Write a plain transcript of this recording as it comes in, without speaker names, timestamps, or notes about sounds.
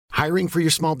Hiring for your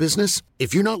small business?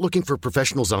 If you're not looking for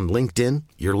professionals on LinkedIn,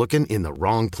 you're looking in the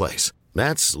wrong place.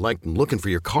 That's like looking for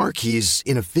your car keys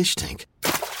in a fish tank.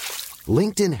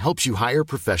 LinkedIn helps you hire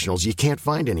professionals you can't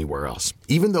find anywhere else,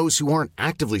 even those who aren't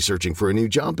actively searching for a new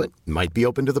job but might be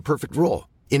open to the perfect role.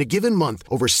 In a given month,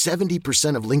 over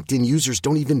 70% of LinkedIn users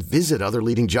don't even visit other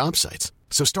leading job sites.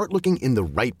 So start looking in the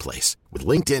right place. With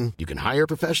LinkedIn, you can hire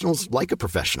professionals like a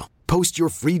professional. Post your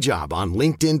free job on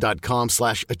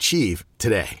linkedin.com/achieve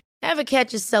today. Ever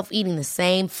catch yourself eating the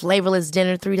same flavorless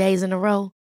dinner 3 days in a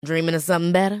row? Dreaming of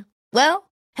something better?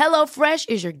 Well, HelloFresh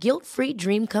is your guilt-free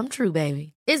dream come true,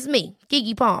 baby. It's me,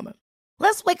 Keke Palmer.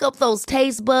 Let's wake up those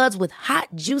taste buds with hot,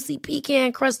 juicy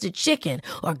pecan-crusted chicken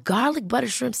or garlic butter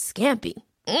shrimp scampi.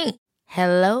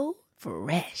 Hello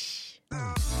Fresh.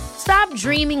 Stop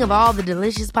dreaming of all the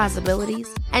delicious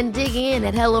possibilities and dig in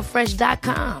at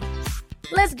HelloFresh.com.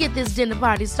 Let's get this dinner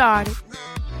party started.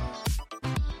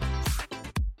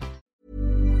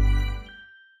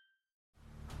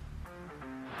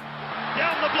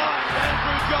 Down the blind,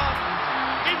 Andrew John.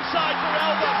 Inside for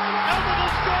Albert. Albert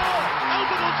will score.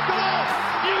 Albert will score.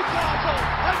 Newcastle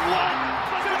have won.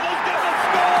 Biddle's going to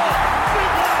score.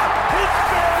 Fiddler. It's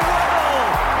farewell.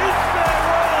 It's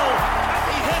farewell. And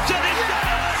he hits it. He's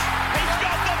done it. He's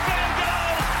got the field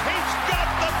goal. He's got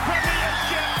the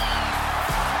premiership.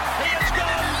 He has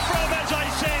gone from, as I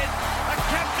said, a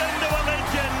captain to a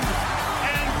legend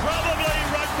and probably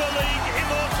rugby league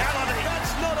immortality.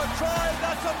 That's not a try.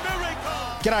 That's a miracle.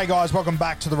 G'day guys, welcome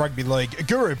back to the Rugby League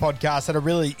Guru podcast. Had a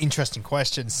really interesting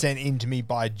question sent in to me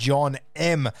by John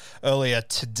M early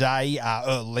yesterday,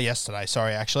 on the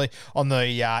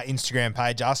Instagram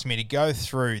page, asking me to go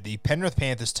through the Penrith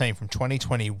Panthers team from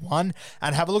 2021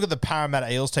 and have a look at the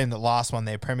Parramatta Eels team that last won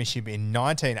their premiership in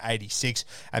 1986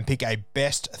 and pick a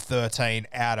best 13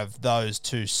 out of those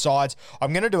two sides.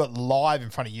 I'm going to do it live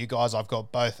in front of you guys. I've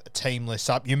got both team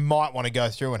lists up. You might want to go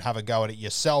through and have a go at it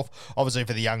yourself. Obviously,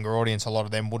 for the younger audience, a lot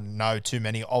of them wouldn't know too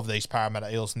many of these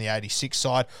Parramatta Eels in the 86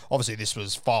 side. Obviously, this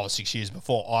was 5 or 6 years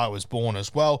before I was born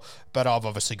as well, but I've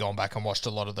obviously gone back and watched a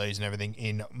lot of these and everything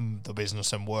in the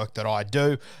business and work that I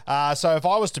do. So if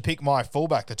I was to pick my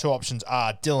fullback, the two options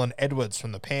are Dylan Edwards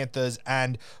from the Panthers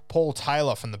and Paul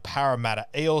Taylor from the Parramatta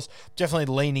Eels.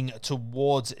 Definitely leaning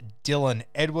towards Dylan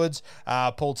Edwards.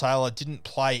 Paul Taylor didn't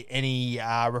play any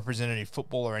representative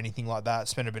football or anything like that.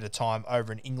 Spent a bit of time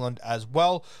over in England as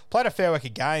well. Played a fair work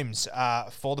of games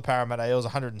for the Parramatta Eels,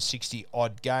 160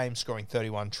 odd games, scoring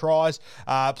 31 tries.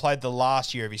 Played the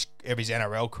last year of his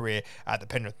NRL career at the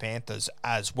Penrith Panthers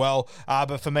as well.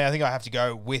 But for me, I think I have to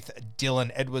go with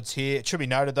Dylan Edwards here. It should be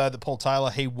noted, though, that Paul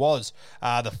Taylor, he was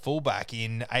the fullback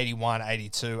in 81,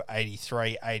 82,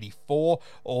 83, 84,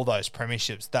 all those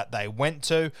premierships that they went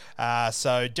to.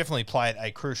 So definitely played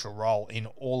a crucial role in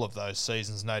all of those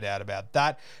seasons, no doubt about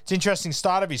that. It's interesting,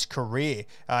 start of his career,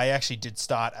 he actually did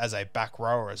start as a back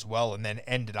rower as well and then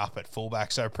ended up at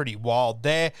fullback, so pretty wild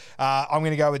there. I'm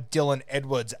going to go with Dylan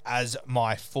Edwards as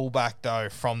my fullback, though,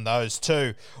 from those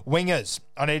two. Wingers,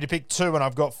 I need to pick two, and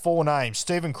I've got four names: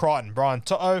 Stephen Crichton, Brian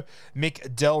To'o,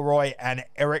 Mick Delroy, and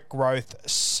Eric Groth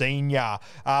Sr.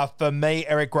 For me,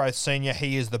 Eric Groth Sr.,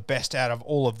 he is the best out of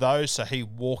all of those, so he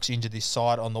walks into this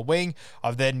side on the wing.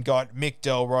 I've then got Mick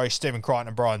Delroy, Stephen Crichton,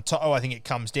 and Brian To'o. I think it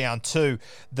comes down to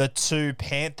the two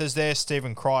Panthers there,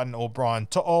 Stephen Crichton or Brian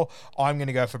To'o. I'm going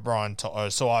to go for Brian To'o.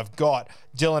 So I've got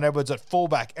Dylan Edwards at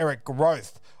fullback, Eric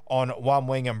Groth on one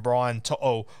wing, and Brian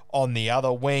To'o on the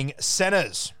other wing.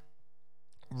 Centers,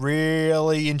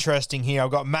 really interesting here.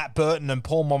 I've got Matt Burton and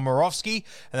Paul Momirovski,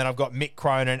 and then I've got Mick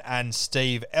Cronin and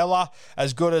Steve Ella.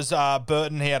 As good as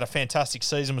Burton, he had a fantastic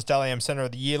season, was Dally M Centre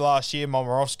of the Year last year.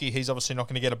 Momirovski, he's obviously not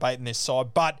going to get a bait in this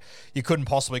side, but you couldn't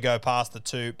possibly go past the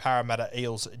two Parramatta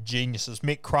Eels geniuses.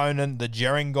 Mick Cronin, the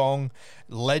Gerringong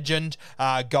legend,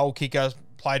 goal kicker,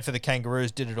 played for the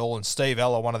Kangaroos, did it all, and Steve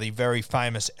Ella, one of the very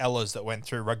famous Ellas that went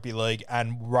through rugby league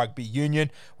and rugby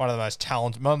union, one of the most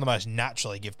talented, one of the most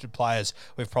naturally gifted players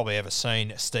we've probably ever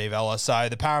seen, Steve Ella. So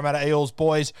the Parramatta Eels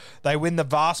boys, they win the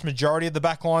vast majority of the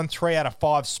back line, 3 out of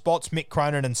 5 spots. Mick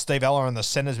Cronin and Steve Ella in the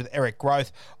centres with Eric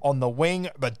Groth on the wing,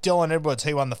 but Dylan Edwards,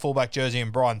 he won the fullback jersey,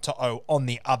 and Brian To'o on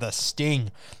the other sting.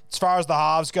 As far as the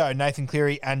halves go, Nathan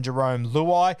Cleary and Jerome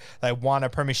Luai, they won a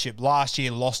premiership last year,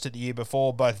 lost it the year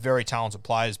before, both very talented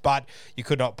players, but you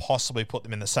could not possibly put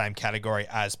them in the same category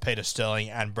as Peter Sterling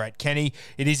and Brett Kenny.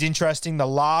 It is interesting, the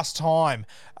last time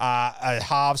a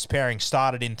halves pairing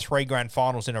started in 3 grand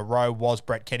finals in a row was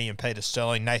Brett Kenny and Peter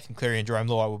Sterling. Nathan Cleary and Jerome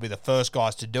Luai will be the first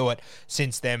guys to do it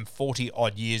since them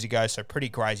 40-odd years ago, so pretty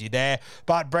crazy there.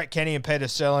 But Brett Kenny and Peter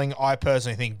Sterling, I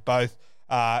personally think both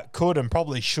could and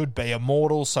probably should be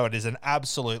immortal, so it is an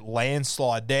absolute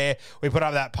landslide there. We put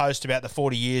up that post about the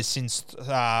 40 years since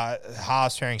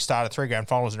halves pairing started 3 grand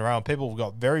finals in a row, and people have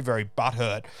got very, very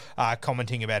butthurt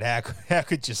commenting about how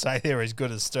could you say they're as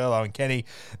good as Sterlo and Kenny.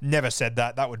 Never said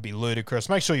that. That would be ludicrous.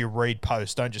 Make sure you read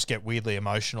posts. Don't just get weirdly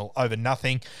emotional over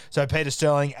nothing. So Peter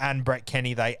Sterling and Brett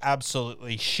Kenny, they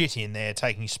absolutely shit in there,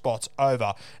 taking spots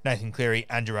over Nathan Cleary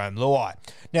and Jerome Luai.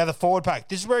 Now the forward pack,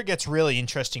 this is where it gets really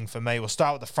interesting for me. We'll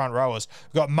start with the front rowers.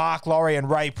 We've got Mark Laurie and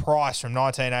Ray Price from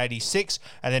 1986,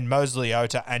 and then Mosley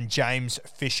Leota and James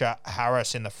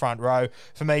Fisher-Harris in the front row.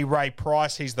 For me, Ray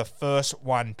Price, he's the first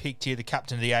one picked here, the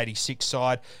captain of the 86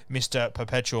 side, Mr.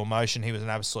 Perpetual Motion. He was an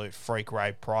absolute freak,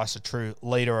 Ray Price, a true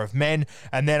leader of men.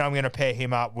 And then I'm going to pair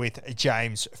him up with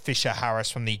James Fisher-Harris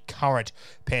from the current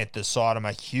Panthers side. I'm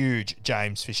a huge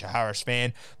James Fisher-Harris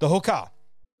fan. The hooker.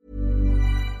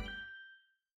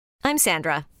 I'm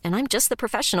Sandra, and I'm just the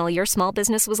professional your small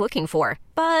business was looking for.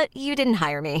 But you didn't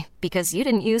hire me because you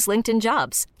didn't use LinkedIn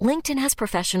Jobs. LinkedIn has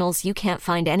professionals you can't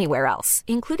find anywhere else,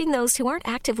 including those who aren't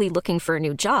actively looking for a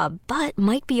new job, but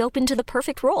might be open to the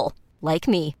perfect role, like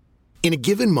me. In a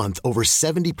given month, over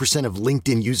 70% of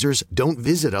LinkedIn users don't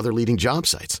visit other leading job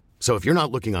sites. So if you're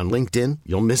not looking on LinkedIn,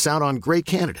 you'll miss out on great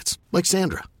candidates like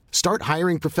Sandra. Start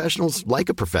hiring professionals like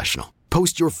a professional.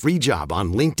 Post your free job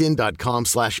on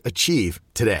linkedin.com/achieve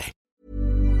today.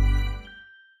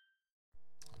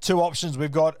 2 options.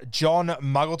 We've got John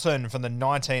Muggleton from the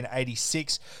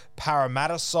 1986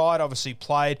 Parramatta side. Obviously he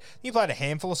played a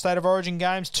handful of State of Origin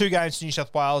games, 2 games for New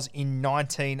South Wales in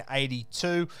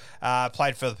 1982.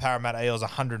 Played for the Parramatta Eels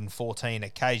 114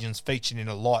 occasions, featured in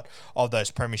a lot of those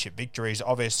premiership victories,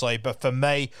 obviously. But for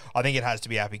me, I think it has to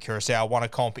be Api Koroisau. Won a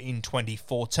comp in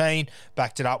 2014,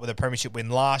 backed it up with a premiership win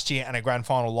last year and a grand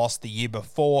final loss the year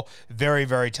before. Very,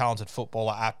 very talented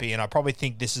footballer, Api, and I probably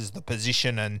think this is the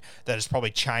position and that has probably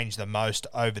changed the most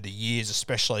over the years,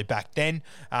 especially back then.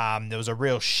 There was a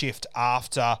real shift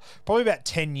after, probably about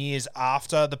 10 years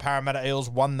after the Parramatta Eels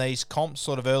won these comps,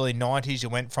 sort of early 90s. You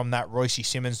went from that Royce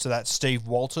Simmons to that Steve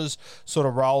Walters sort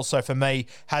of role. So for me,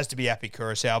 has to be Api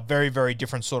Koroisau. Very, very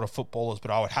different sort of footballers,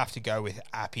 but I would have to go with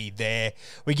Api there.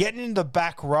 We get into the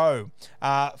back row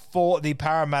for the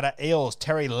Parramatta Eels,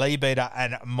 Terry Leabeater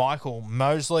and Michael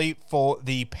Mosley. For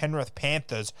the Penrith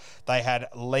Panthers, they had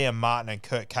Liam Martin and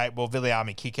Kurt Capewell.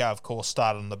 Viliami Kikau, of course,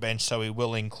 started on the bench, so we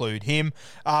will include him.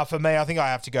 For me, I think I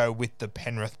have to go with the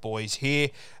Penrith boys here.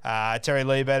 Terry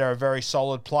Leabeater, a very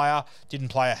solid player. Didn't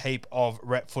play a heap of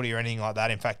rep footy or anything like that.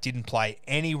 In fact, didn't play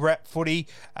any rep footy.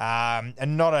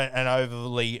 And not an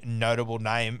overly notable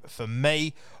name for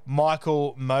me.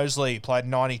 Michael Mosley played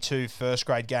 92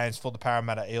 first-grade games for the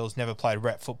Parramatta Eels, never played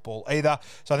rep football either.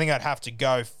 So I think I'd have to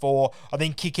go for, I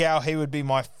think Kikau, he would be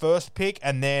my first pick,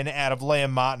 and then out of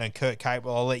Liam Martin and Kurt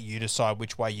Capewell, I'll let you decide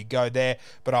which way you go there,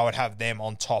 but I would have them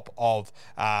on top of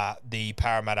the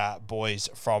Parramatta boys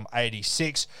from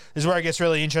 86. This is where it gets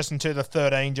really interesting too. The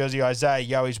 13 jersey, Isaiah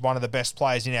Yeo, is one of the best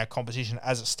players in our competition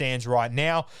as it stands right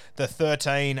now. The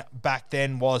 13 back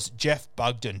then was Jeff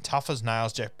Bugden, tough as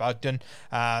nails, Jeff Bugden.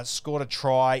 Scored a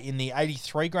try in the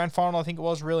 83 grand final, I think it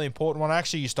was, really important one. I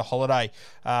actually used to holiday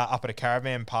up at a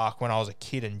caravan park when I was a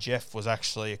kid, and Jeff was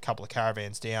actually a couple of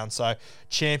caravans down. So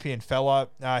champion fellow.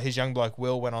 His young bloke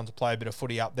Will went on to play a bit of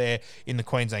footy up there in the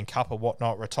Queensland Cup or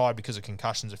whatnot, retired because of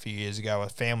concussions a few years ago. A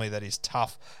family that is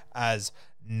tough as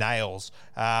nails.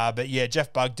 But yeah,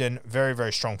 Jeff Bugden, very,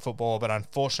 very strong footballer, but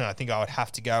unfortunately I think I would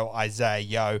have to go Isaiah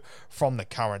Yeo from the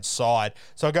current side.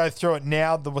 So I'll go through it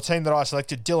now. The team that I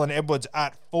selected, Dylan Edwards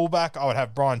at fullback. I would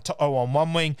have Brian To'o on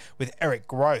one wing with Eric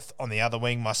Groth on the other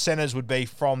wing. My centres would be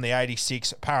from the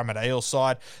 86 Parramatta Eels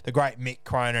side, the great Mick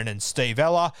Cronin and Steve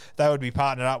Ella. They would be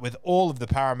partnered up with all of the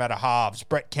Parramatta halves,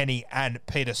 Brett Kenny and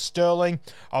Peter Sterling.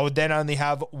 I would then only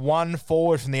have one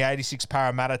forward from the 86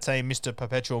 Parramatta team, Mr.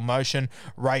 Perpetual Motion,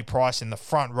 Ray Price in the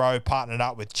front row, partnered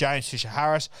up with James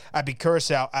Fisher-Harris. Api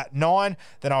Koroisau at 9.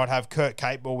 Then I would have Kurt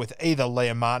Capewell with either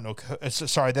Liam Martin or...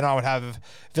 then I would have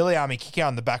Viliami Kikau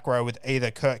in the back row with either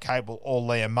Kurt Capewell or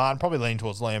Liam Martin. Probably lean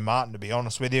towards Liam Martin, to be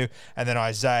honest with you. And then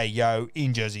Isaiah Yeo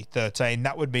in jersey 13.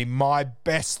 That would be my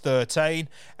best 13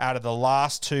 out of the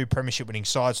last 2 premiership winning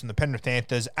sides from the Penrith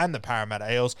Panthers and the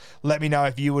Parramatta Eels. Let me know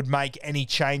if you would make any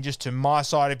changes to my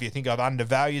side, if you think I've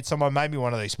undervalued someone, maybe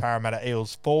one of these Parramatta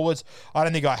Eels forwards. I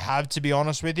don't think I have, to be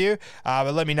honest with you,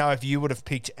 but let me know if you would have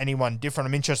picked anyone different.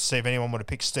 I'm interested to see if anyone would have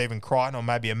picked Stephen Crichton or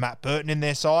maybe a Matt Burton in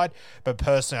their side, but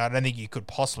personally I don't think you could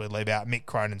possibly leave out Mick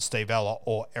Cronin, Steve Ella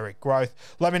or Eric Groth.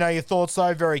 Let me know your thoughts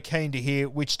though. Very keen to hear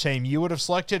which team you would have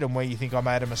selected and where you think I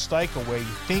made a mistake or where you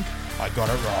think I got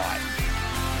it right.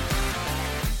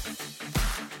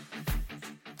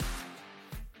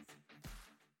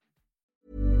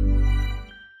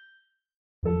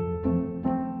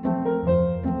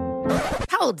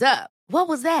 Hold up. What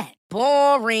was that?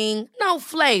 Boring. No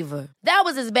flavor. That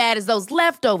was as bad as those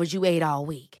leftovers you ate all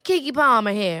week. Keke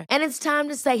Palmer here, and it's time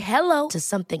to say hello to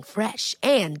something fresh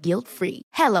and guilt-free.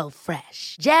 Hello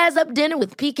Fresh. Jazz up dinner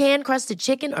with pecan-crusted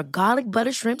chicken or garlic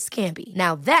butter shrimp scampi.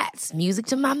 Now that's music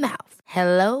to my mouth.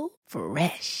 Hello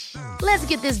Fresh. Let's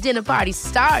get this dinner party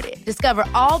started. Discover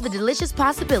all the delicious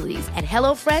possibilities at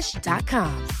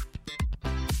HelloFresh.com.